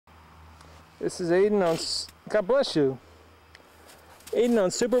This is Aiden on, God bless you. Aiden on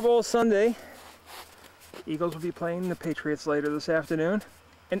Super Bowl Sunday. Eagles will be playing the Patriots later this afternoon.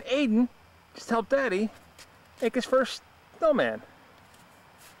 And Aiden just helped Daddy make his first snowman.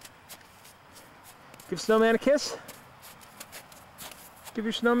 Give snowman a kiss. Give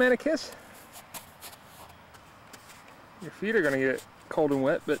your snowman a kiss. Your feet are gonna get cold and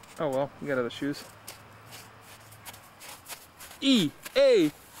wet, but oh well, you got other shoes.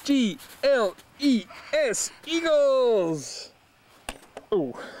 E-A-G-L-E-S, Eagles!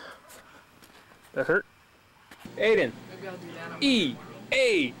 Oh, that hurt. Aiden.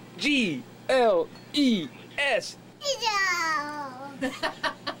 E-A-G-L-E-S. Eagles!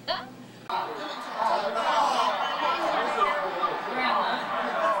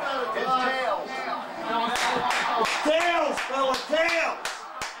 Tails, fella, tails!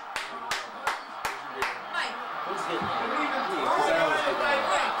 Mike. Who's getting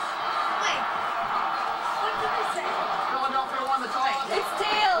Wait. What did I say? Philadelphia won the toss. It's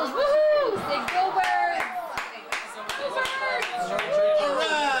tails! Woohoo! Say go birds! Go birds!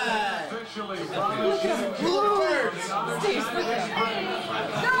 Alright! Officially, Blue birds! Steve's for the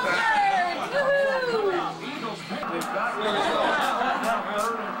Go birds! Woohoo! they've got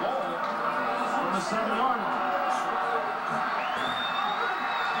third and goal from the 7-yard line.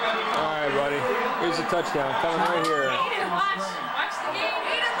 Alright, buddy. Here's a touchdown coming right here. Aiden, watch! Watch the game!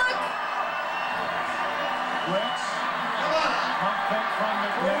 Aiden, look! Wentz. Pump fake from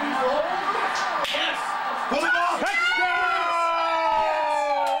McNair. Yes! Pull it off! Touchdown!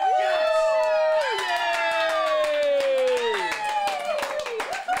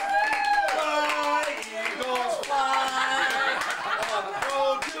 Fly, Eagles, fly! On the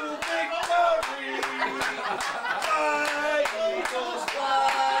road to victory! Fly, Eagles,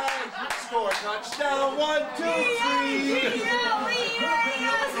 fly! Score touchdown, 1, 2, 3!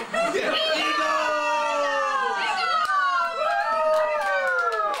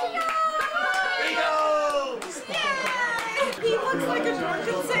 He looks like a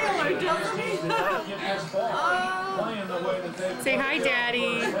drunken sailor, doesn't he? Say hi, Daddy.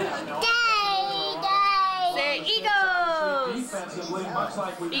 Say Eagles. Defensively, much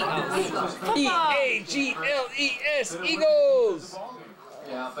like we Eagles. E-A-G-L-E-S, Eagles!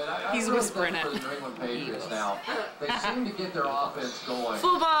 Yeah, but I He's really whispering think it. for the New England Patriots now, they seem to get their offense going.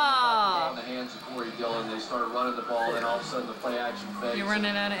 Football. In the hands of Corey Dillon, they start running the ball, and all of a sudden the play action fades. You're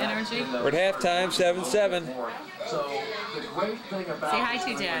running out of energy? We're at halftime, 7-7. So the great thing about Say hi this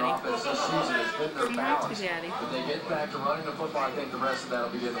to New Daddy. England offense this season has been their Say hi to balance. Daddy. If they get back to running the football, I think the rest of that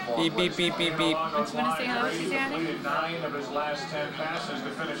will begin to fall in Beep, beep, place. beep, beep, beep. Don't you want to say hello to Daddy? completed 9 of his last 10 passes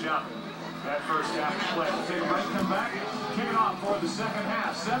to finish up that first half play. We'll take a break, come back, kick it off for the second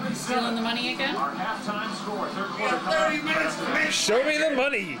half. 7-7. Stealing the money again? Our halftime score. Third quarter. 30 minutes to make Show me the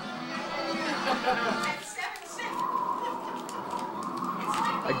money!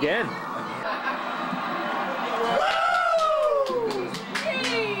 Again.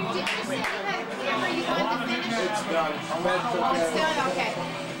 It's done. Okay.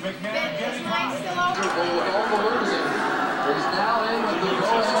 McNair getting on. He's now in with the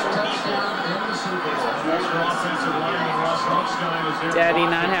go-ahead touchdown in the Super Bowl. Offensive lineman Russ Hochstein is there. Daddy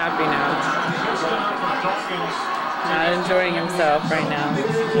not happy now. Not enjoying himself right now.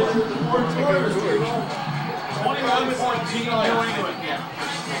 21-14 New England.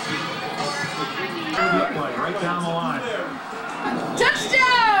 Play right down the line.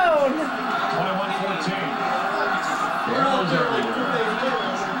 Touchdown! 21-14.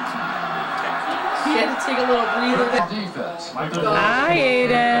 He had to take a little breather. Defense. Hi,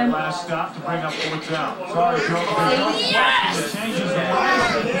 Aiden. Last stop to bring up fourth down. Sorry, Joe. Yes! It changes the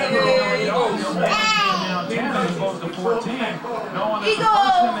line. Now 10 as opposed to 14. No one that's the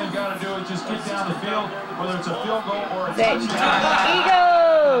first thing they've got to do is just get down the field, whether it's a field goal or a touchdown.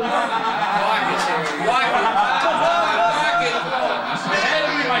 Eagles!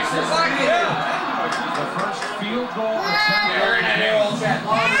 The first field goal attempt.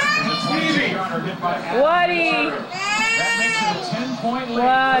 Woody! That makes it a 10-point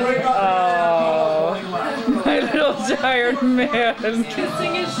lead. Woody! Oh, my little tired man.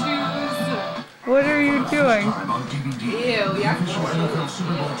 Kissing his shoes. What are you doing? Ew, yeah.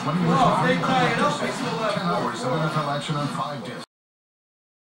 Super Bowl 21. 10 hours of NFL action on 5 discs.